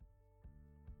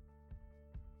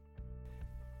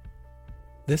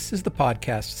This is the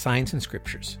podcast Science and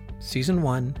Scriptures, Season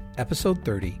 1, Episode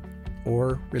 30,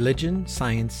 or Religion,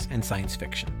 Science, and Science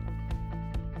Fiction.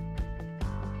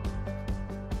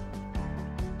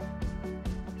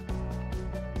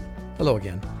 Hello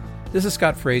again. This is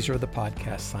Scott Fraser of the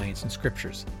podcast Science and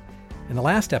Scriptures. In the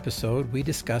last episode, we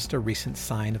discussed a recent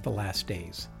sign of the last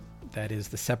days. That is,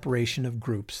 the separation of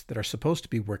groups that are supposed to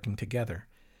be working together.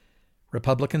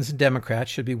 Republicans and Democrats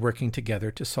should be working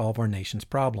together to solve our nation's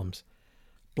problems.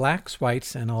 Blacks,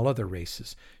 whites, and all other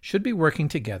races should be working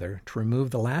together to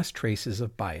remove the last traces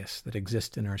of bias that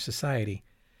exist in our society.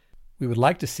 We would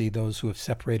like to see those who have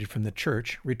separated from the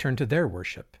church return to their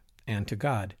worship and to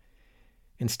God.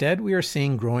 Instead, we are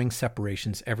seeing growing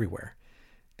separations everywhere.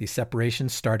 These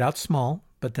separations start out small,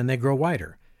 but then they grow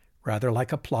wider, rather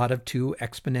like a plot of two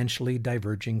exponentially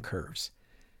diverging curves.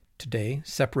 Today,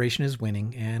 separation is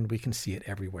winning, and we can see it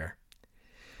everywhere.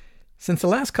 Since the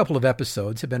last couple of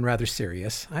episodes have been rather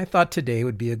serious, I thought today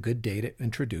would be a good day to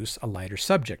introduce a lighter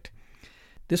subject.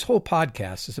 This whole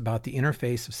podcast is about the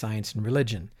interface of science and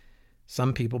religion.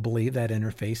 Some people believe that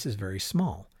interface is very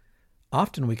small.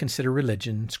 Often we consider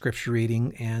religion, scripture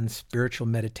reading, and spiritual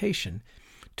meditation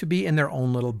to be in their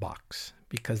own little box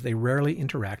because they rarely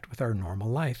interact with our normal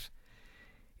life.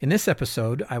 In this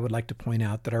episode, I would like to point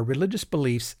out that our religious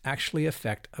beliefs actually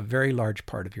affect a very large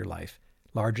part of your life,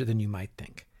 larger than you might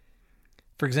think.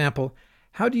 For example,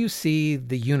 how do you see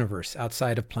the universe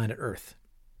outside of planet Earth?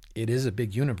 It is a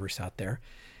big universe out there.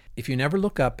 If you never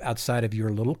look up outside of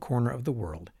your little corner of the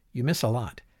world, you miss a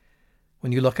lot.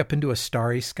 When you look up into a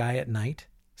starry sky at night,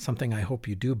 something I hope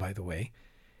you do, by the way,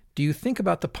 do you think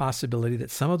about the possibility that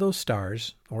some of those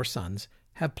stars, or suns,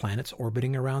 have planets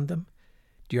orbiting around them?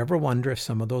 Do you ever wonder if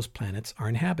some of those planets are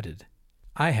inhabited?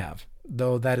 I have,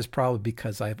 though that is probably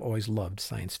because I have always loved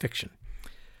science fiction.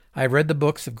 I have read the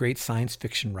books of great science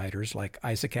fiction writers like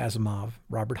Isaac Asimov,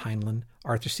 Robert Heinlein,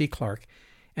 Arthur C. Clarke,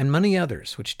 and many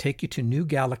others which take you to new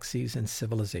galaxies and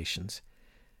civilizations.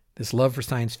 This love for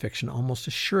science fiction almost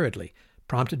assuredly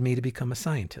prompted me to become a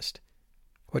scientist.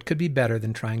 What could be better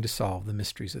than trying to solve the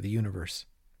mysteries of the universe?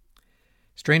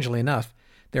 Strangely enough,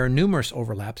 there are numerous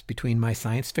overlaps between my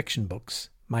science fiction books,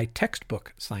 my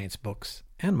textbook science books,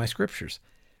 and my scriptures.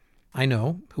 I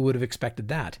know, who would have expected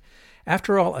that?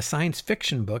 After all, a science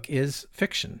fiction book is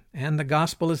fiction, and the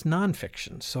gospel is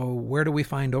nonfiction, so where do we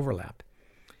find overlap?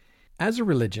 As a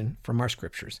religion, from our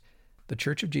scriptures, the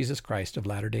Church of Jesus Christ of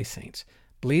Latter-day Saints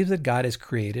believes that God has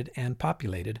created and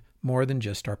populated more than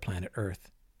just our planet Earth.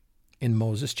 In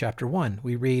Moses chapter 1,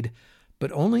 we read,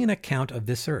 "But only an account of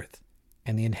this earth,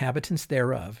 and the inhabitants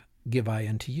thereof give I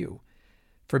unto you.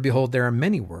 For behold, there are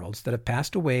many worlds that have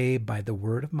passed away by the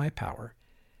word of my power,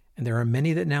 and there are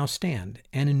many that now stand,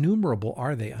 and innumerable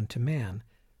are they unto man.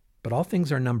 But all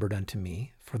things are numbered unto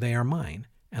me, for they are mine,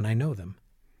 and I know them."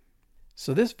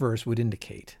 So this verse would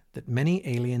indicate that many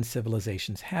alien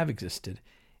civilizations have existed,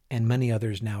 and many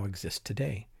others now exist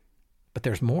today. But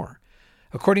there's more.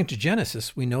 According to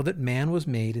Genesis, we know that man was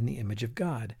made in the image of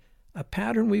God, a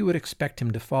pattern we would expect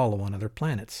him to follow on other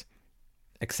planets.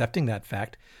 Accepting that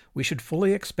fact, we should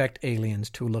fully expect aliens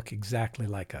to look exactly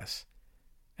like us.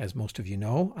 As most of you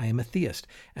know, I am a theist,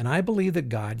 and I believe that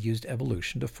God used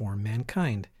evolution to form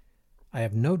mankind. I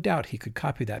have no doubt he could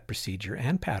copy that procedure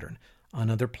and pattern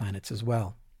on other planets as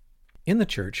well. In the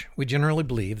church, we generally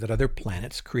believe that other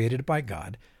planets created by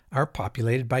God are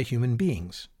populated by human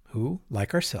beings who,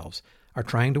 like ourselves, are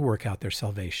trying to work out their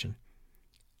salvation.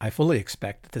 I fully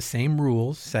expect that the same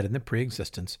rules set in the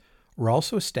pre-existence were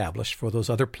also established for those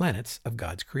other planets of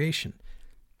God's creation.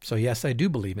 So yes, I do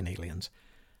believe in aliens.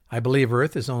 I believe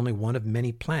Earth is only one of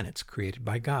many planets created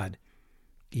by God.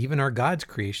 Even our God's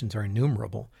creations are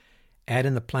innumerable. Add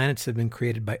in the planets that have been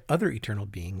created by other eternal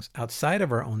beings outside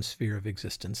of our own sphere of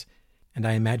existence, and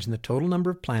I imagine the total number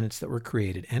of planets that were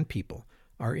created and people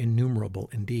are innumerable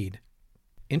indeed.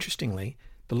 Interestingly,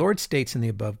 the Lord states in the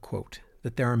above quote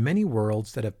that there are many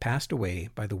worlds that have passed away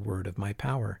by the word of my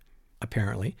power.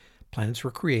 Apparently, planets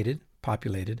were created,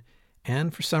 populated,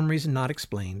 and for some reason not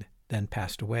explained, then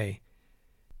passed away.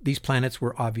 These planets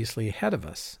were obviously ahead of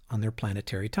us on their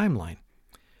planetary timeline.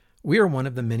 We are one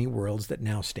of the many worlds that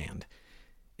now stand.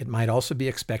 It might also be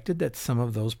expected that some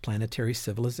of those planetary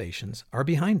civilizations are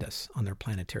behind us on their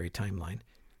planetary timeline.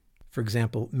 For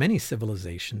example, many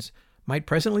civilizations might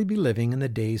presently be living in the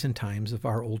days and times of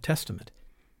our Old Testament.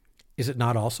 Is it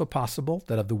not also possible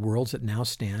that of the worlds that now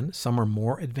stand, some are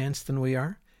more advanced than we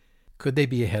are? Could they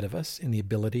be ahead of us in the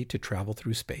ability to travel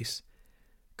through space?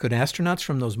 Could astronauts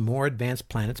from those more advanced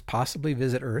planets possibly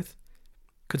visit Earth?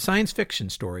 Could science fiction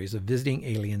stories of visiting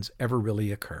aliens ever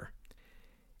really occur?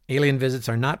 Alien visits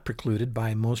are not precluded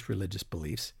by most religious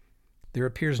beliefs. there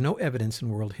appears no evidence in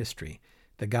world history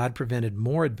that God prevented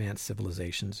more advanced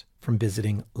civilizations from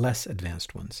visiting less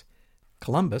advanced ones.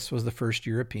 Columbus was the first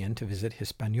European to visit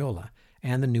Hispaniola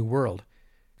and the New World.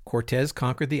 Cortez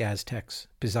conquered the Aztecs,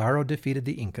 Pizarro defeated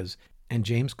the Incas, and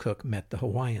James Cook met the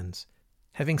Hawaiians.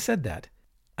 Having said that,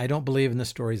 I don't believe in the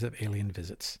stories of alien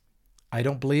visits. I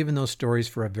don't believe in those stories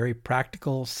for a very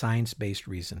practical, science-based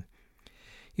reason.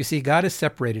 You see, God has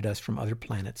separated us from other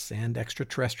planets and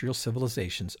extraterrestrial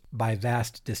civilizations by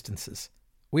vast distances.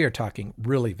 We are talking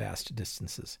really vast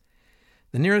distances.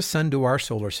 The nearest sun to our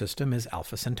solar system is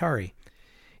Alpha Centauri.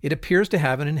 It appears to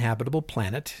have an inhabitable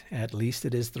planet, at least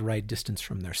it is the right distance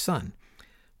from their sun.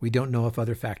 We don't know if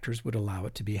other factors would allow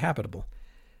it to be habitable.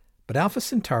 But Alpha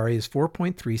Centauri is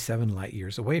 4.37 light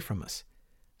years away from us.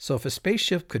 So if a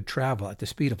spaceship could travel at the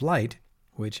speed of light,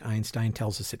 which Einstein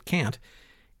tells us it can't,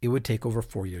 it would take over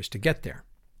 4 years to get there.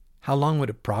 How long would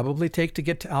it probably take to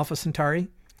get to Alpha Centauri?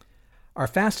 Our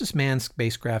fastest manned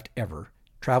spacecraft ever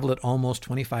traveled at almost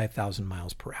 25,000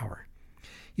 miles per hour.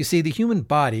 You see, the human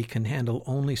body can handle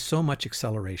only so much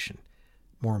acceleration.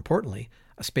 More importantly,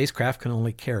 a spacecraft can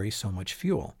only carry so much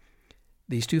fuel.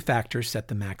 These two factors set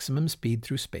the maximum speed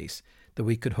through space that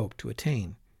we could hope to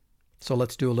attain. So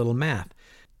let's do a little math.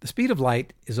 The speed of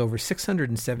light is over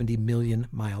 670 million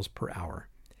miles per hour.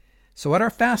 So at our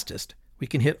fastest, we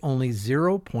can hit only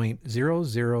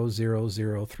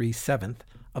 0.00037th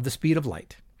of the speed of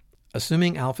light.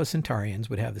 Assuming Alpha Centaurians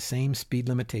would have the same speed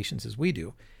limitations as we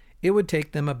do, it would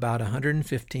take them about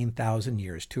 115,000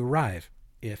 years to arrive,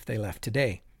 if they left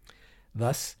today.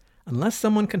 Thus, unless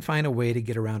someone can find a way to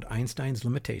get around Einstein's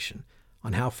limitation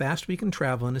on how fast we can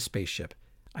travel in a spaceship,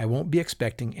 I won't be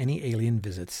expecting any alien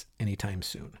visits anytime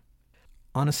soon.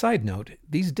 On a side note,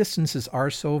 these distances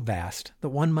are so vast that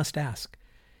one must ask,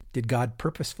 did God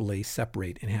purposefully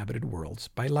separate inhabited worlds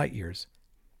by light years?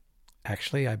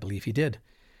 Actually, I believe he did.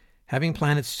 Having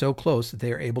planets so close that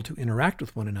they are able to interact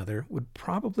with one another would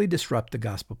probably disrupt the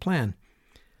gospel plan.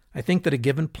 I think that a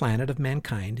given planet of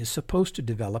mankind is supposed to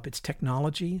develop its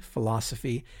technology,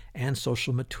 philosophy, and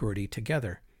social maturity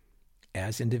together.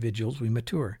 As individuals, we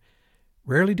mature.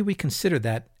 Rarely do we consider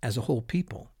that as a whole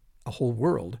people, a whole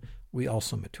world, we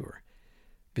also mature.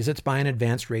 Visits by an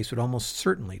advanced race would almost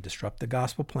certainly disrupt the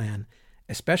gospel plan,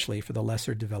 especially for the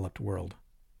lesser developed world.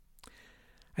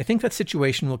 I think that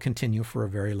situation will continue for a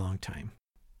very long time.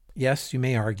 Yes, you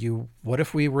may argue, what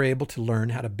if we were able to learn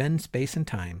how to bend space and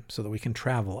time so that we can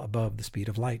travel above the speed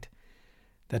of light?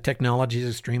 That technology is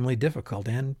extremely difficult,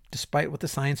 and despite what the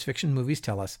science fiction movies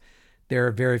tell us, there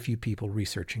are very few people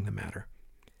researching the matter.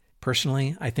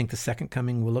 Personally, I think the second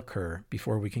coming will occur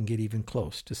before we can get even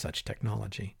close to such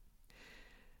technology.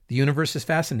 The universe is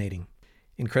fascinating.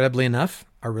 Incredibly enough,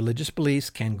 our religious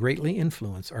beliefs can greatly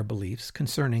influence our beliefs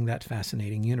concerning that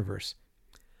fascinating universe.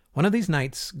 One of these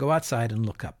nights, go outside and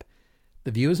look up.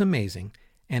 The view is amazing,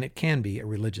 and it can be a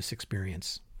religious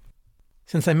experience.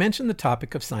 Since I mentioned the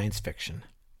topic of science fiction,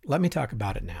 let me talk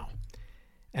about it now.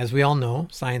 As we all know,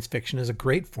 science fiction is a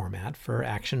great format for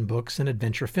action books and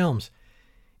adventure films.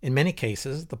 In many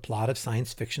cases, the plot of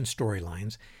science fiction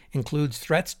storylines includes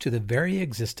threats to the very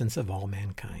existence of all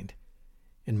mankind.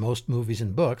 In most movies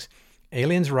and books,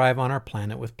 aliens arrive on our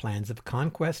planet with plans of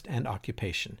conquest and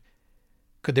occupation.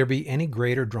 Could there be any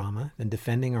greater drama than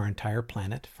defending our entire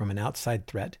planet from an outside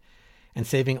threat and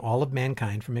saving all of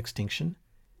mankind from extinction?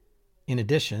 In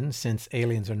addition, since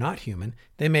aliens are not human,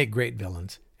 they make great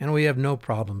villains, and we have no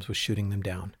problems with shooting them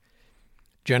down.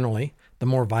 Generally, the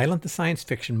more violent the science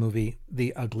fiction movie,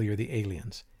 the uglier the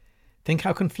aliens. Think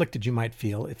how conflicted you might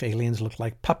feel if aliens looked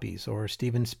like puppies or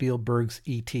Steven Spielberg's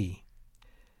E.T.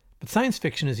 But science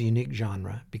fiction is a unique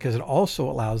genre because it also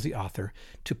allows the author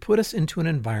to put us into an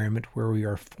environment where we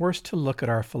are forced to look at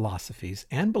our philosophies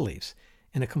and beliefs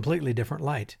in a completely different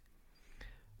light.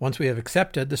 Once we have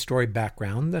accepted the story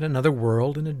background that another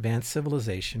world and advanced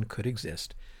civilization could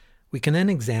exist, we can then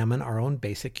examine our own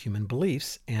basic human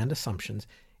beliefs and assumptions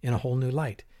in a whole new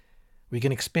light. We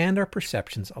can expand our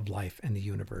perceptions of life and the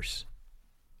universe.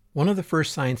 One of the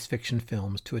first science fiction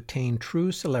films to attain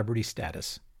true celebrity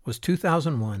status was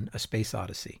 2001: A Space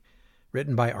Odyssey,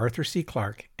 written by Arthur C.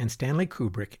 Clarke and Stanley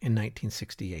Kubrick in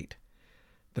 1968.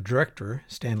 The director,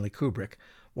 Stanley Kubrick,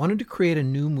 wanted to create a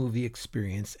new movie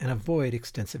experience and avoid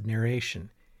extensive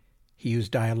narration. He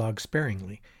used dialogue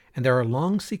sparingly, and there are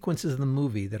long sequences in the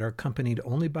movie that are accompanied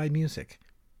only by music.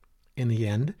 In the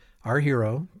end, our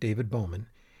hero, David Bowman,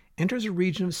 enters a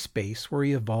region of space where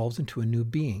he evolves into a new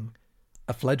being,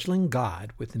 a fledgling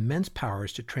god with immense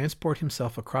powers to transport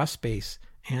himself across space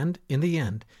and, in the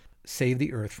end, save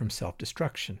the Earth from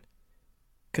self-destruction.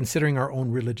 Considering our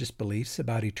own religious beliefs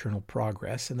about eternal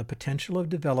progress and the potential of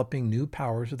developing new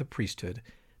powers of the priesthood,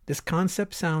 this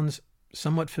concept sounds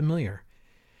somewhat familiar.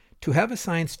 To have a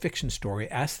science fiction story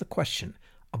ask the question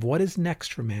of what is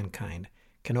next for mankind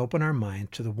can open our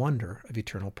mind to the wonder of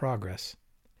eternal progress.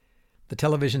 The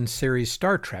television series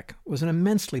Star Trek was an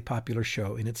immensely popular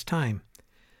show in its time.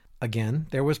 Again,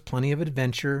 there was plenty of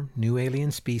adventure, new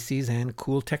alien species, and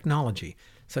cool technology,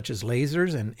 such as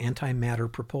lasers and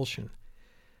antimatter propulsion.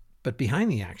 But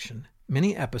behind the action,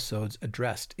 many episodes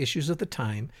addressed issues of the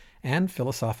time and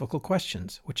philosophical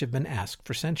questions which have been asked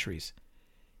for centuries.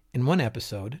 In one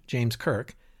episode, James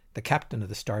Kirk, the captain of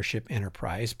the Starship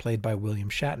Enterprise, played by William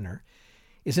Shatner,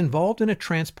 is involved in a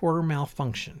transporter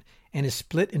malfunction and is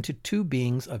split into two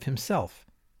beings of himself,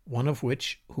 one of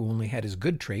which who only had his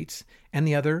good traits and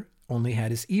the other only had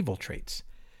his evil traits.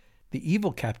 The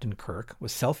evil Captain Kirk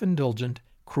was self-indulgent,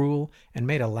 cruel, and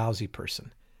made a lousy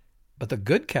person. But the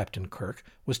good Captain Kirk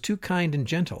was too kind and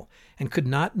gentle and could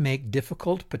not make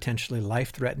difficult, potentially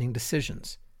life-threatening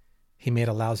decisions. He made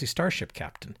a lousy starship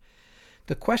captain.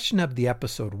 The question of the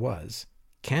episode was,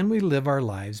 can we live our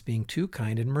lives being too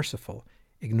kind and merciful,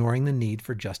 ignoring the need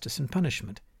for justice and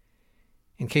punishment?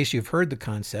 In case you've heard the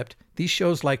concept, these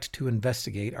shows liked to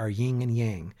investigate our yin and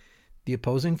yang, the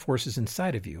opposing forces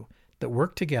inside of you that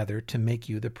work together to make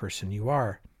you the person you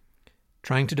are.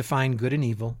 Trying to define good and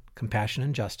evil, compassion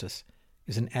and justice,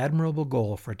 is an admirable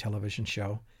goal for a television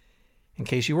show. In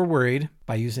case you were worried,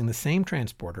 by using the same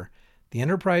transporter, the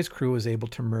Enterprise crew was able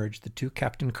to merge the two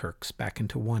Captain Kirks back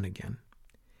into one again.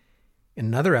 In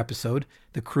another episode,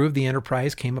 the crew of the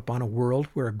Enterprise came upon a world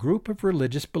where a group of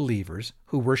religious believers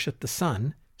who worship the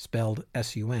sun, spelled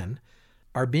S-U-N,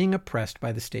 are being oppressed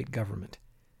by the state government.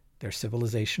 Their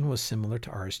civilization was similar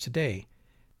to ours today.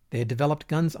 They had developed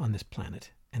guns on this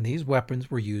planet, and these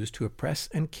weapons were used to oppress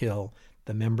and kill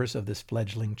the members of this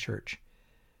fledgling church.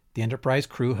 The Enterprise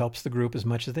crew helps the group as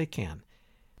much as they can,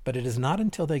 but it is not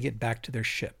until they get back to their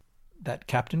ship that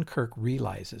Captain Kirk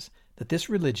realizes that this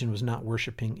religion was not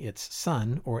worshiping its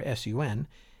sun, or S-U-N,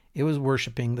 it was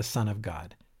worshiping the Son of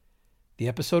God. The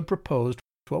episode proposed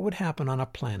what would happen on a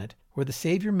planet where the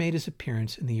Savior made his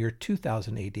appearance in the year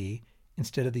 2000 A.D.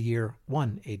 instead of the year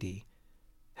 1 A.D.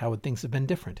 How would things have been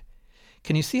different?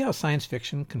 Can you see how science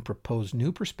fiction can propose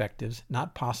new perspectives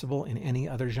not possible in any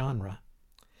other genre?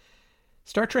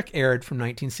 Star Trek aired from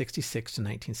 1966 to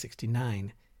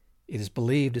 1969. It is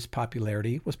believed its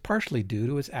popularity was partially due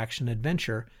to its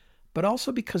action-adventure, but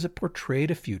also because it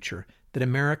portrayed a future that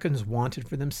Americans wanted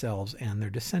for themselves and their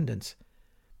descendants.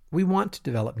 We want to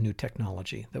develop new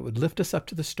technology that would lift us up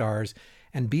to the stars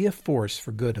and be a force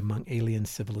for good among alien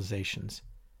civilizations.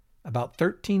 About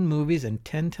 13 movies and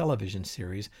 10 television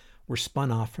series were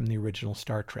spun off from the original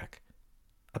Star Trek.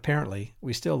 Apparently,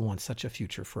 we still want such a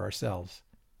future for ourselves.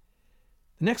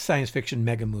 The next science fiction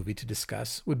mega movie to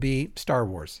discuss would be Star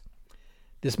Wars.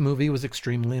 This movie was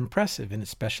extremely impressive in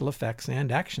its special effects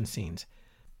and action scenes,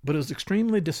 but it was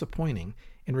extremely disappointing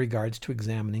in regards to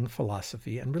examining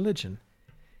philosophy and religion.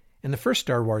 In the first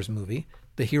Star Wars movie,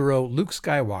 the hero Luke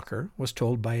Skywalker was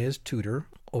told by his tutor,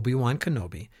 Obi-Wan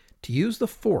Kenobi, to use the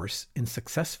Force in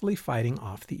successfully fighting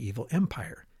off the evil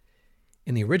Empire.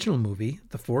 In the original movie,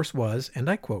 the Force was, and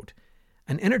I quote,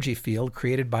 an energy field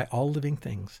created by all living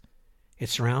things. It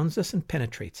surrounds us and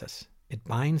penetrates us. It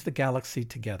binds the galaxy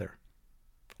together.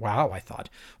 Wow, I thought.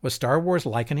 Was Star Wars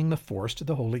likening the Force to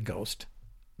the Holy Ghost?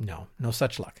 No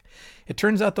such luck. It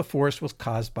turns out the Force was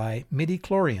caused by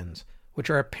midi-chlorians,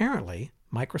 which are apparently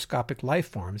microscopic life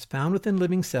forms found within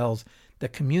living cells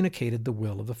that communicated the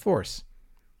will of the Force.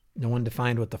 No one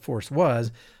defined what the Force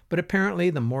was, but apparently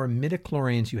the more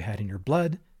midi-chlorians you had in your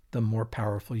blood, the more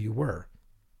powerful you were.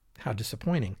 How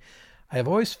disappointing. I have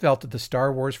always felt that the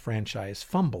Star Wars franchise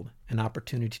fumbled an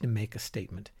opportunity to make a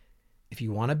statement. If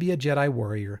you want to be a Jedi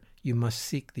warrior, you must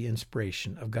seek the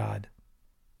inspiration of God.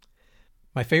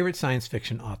 My favorite science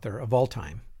fiction author of all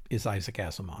time is Isaac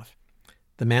Asimov.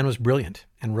 The man was brilliant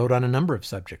and wrote on a number of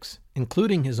subjects,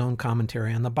 including his own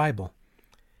commentary on the Bible.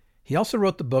 He also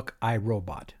wrote the book I,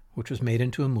 Robot, which was made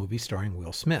into a movie starring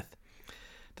Will Smith.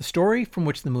 The story from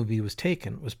which the movie was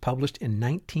taken was published in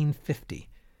 1950.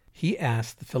 He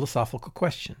asked the philosophical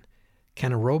question,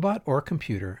 can a robot or a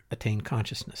computer attain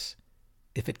consciousness?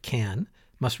 If it can,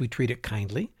 must we treat it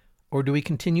kindly, or do we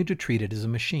continue to treat it as a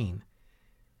machine?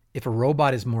 If a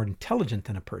robot is more intelligent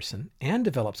than a person and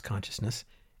develops consciousness,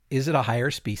 is it a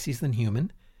higher species than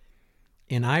human?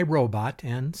 In I, Robot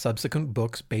and subsequent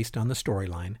books based on the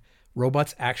storyline,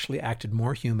 robots actually acted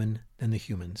more human than the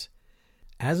humans.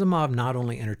 Asimov not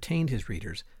only entertained his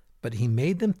readers, but he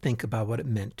made them think about what it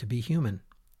meant to be human.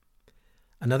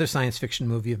 Another science fiction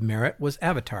movie of merit was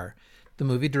Avatar, the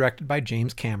movie directed by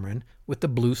James Cameron with the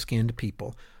blue-skinned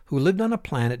people who lived on a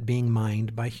planet being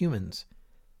mined by humans.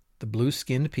 The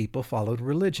blue-skinned people followed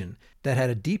religion that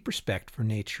had a deep respect for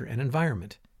nature and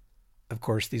environment. Of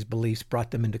course, these beliefs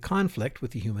brought them into conflict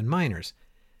with the human miners.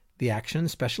 The action and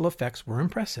special effects were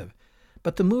impressive,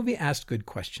 but the movie asked good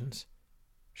questions.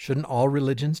 Shouldn't all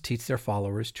religions teach their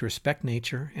followers to respect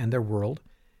nature and their world?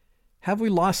 Have we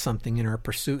lost something in our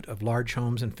pursuit of large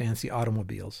homes and fancy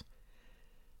automobiles?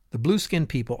 The blue-skinned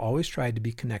people always tried to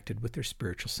be connected with their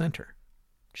spiritual center.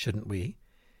 Shouldn't we?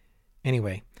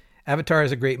 Anyway, Avatar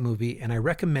is a great movie, and I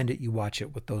recommend it you watch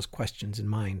it with those questions in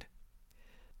mind.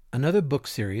 Another book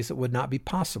series that would not be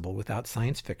possible without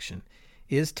science fiction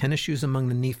is Tennis Shoes Among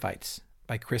the Nephites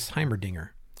by Chris Heimerdinger.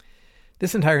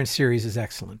 This entire series is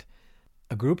excellent.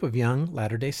 A group of young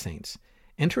Latter-day Saints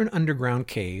enter an underground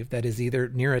cave that is either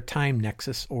near a time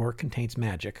nexus or contains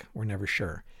magic, we're never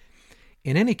sure.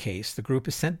 In any case, the group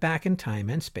is sent back in time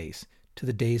and space to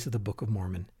the days of the Book of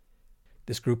Mormon.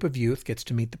 This group of youth gets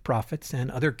to meet the prophets and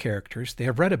other characters they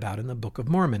have read about in the Book of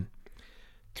Mormon.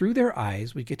 Through their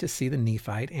eyes, we get to see the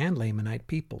Nephite and Lamanite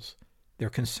peoples, their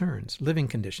concerns, living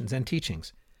conditions, and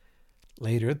teachings.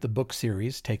 Later, the book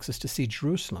series takes us to see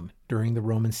Jerusalem during the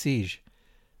Roman siege.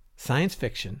 Science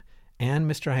fiction and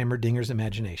Mr. Heimerdinger's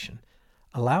imagination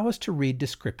allow us to read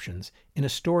descriptions in a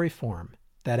story form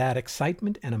that add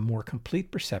excitement and a more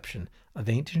complete perception of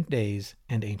ancient days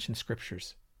and ancient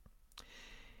scriptures.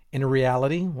 In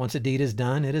reality, once a deed is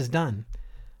done, it is done.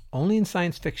 Only in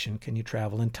science fiction can you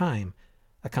travel in time,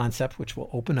 a concept which will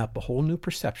open up a whole new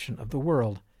perception of the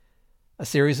world. A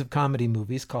series of comedy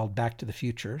movies called Back to the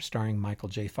Future, starring Michael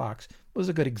J. Fox, was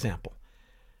a good example.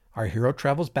 Our hero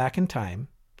travels back in time,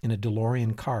 in a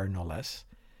DeLorean car no less,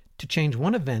 to change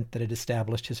one event that had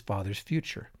established his father's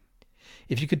future.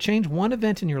 If you could change one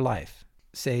event in your life,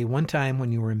 say one time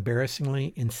when you were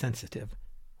embarrassingly insensitive,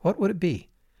 what would it be?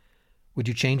 Would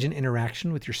you change an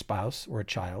interaction with your spouse or a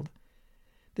child?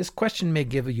 This question may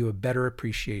give you a better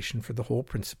appreciation for the whole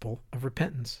principle of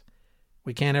repentance.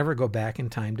 We can't ever go back in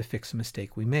time to fix a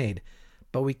mistake we made,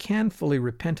 but we can fully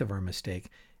repent of our mistake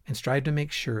and strive to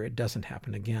make sure it doesn't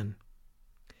happen again.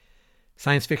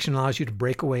 Science fiction allows you to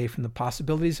break away from the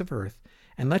possibilities of Earth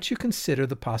and lets you consider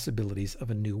the possibilities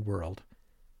of a new world.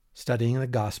 Studying the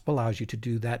gospel allows you to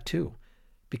do that too,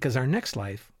 because our next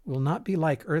life will not be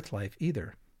like Earth life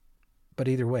either. But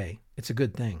either way, it's a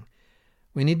good thing.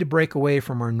 We need to break away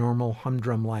from our normal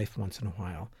humdrum life once in a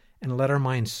while and let our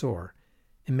minds soar,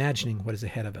 imagining what is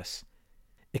ahead of us.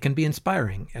 It can be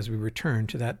inspiring as we return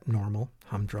to that normal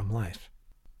humdrum life.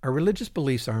 Our religious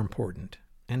beliefs are important,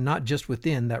 and not just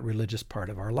within that religious part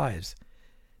of our lives.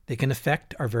 They can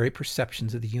affect our very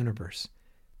perceptions of the universe.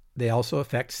 They also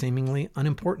affect seemingly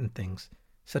unimportant things,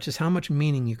 such as how much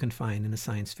meaning you can find in a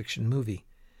science fiction movie.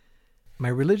 My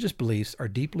religious beliefs are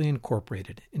deeply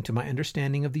incorporated into my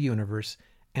understanding of the universe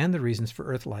and the reasons for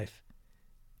Earth life.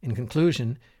 In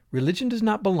conclusion, religion does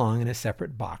not belong in a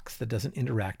separate box that doesn't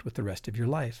interact with the rest of your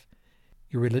life.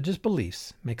 Your religious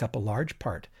beliefs make up a large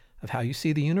part of how you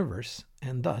see the universe,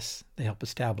 and thus they help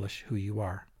establish who you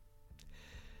are.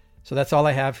 So that's all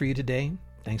I have for you today.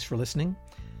 Thanks for listening.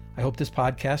 I hope this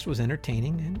podcast was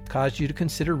entertaining and caused you to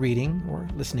consider reading or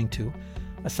listening to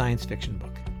a science fiction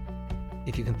book.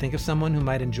 If you can think of someone who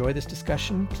might enjoy this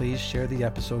discussion, please share the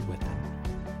episode with them.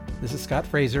 This is Scott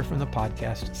Fraser from the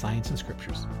podcast Science and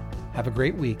Scriptures. Have a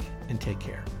great week and take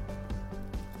care.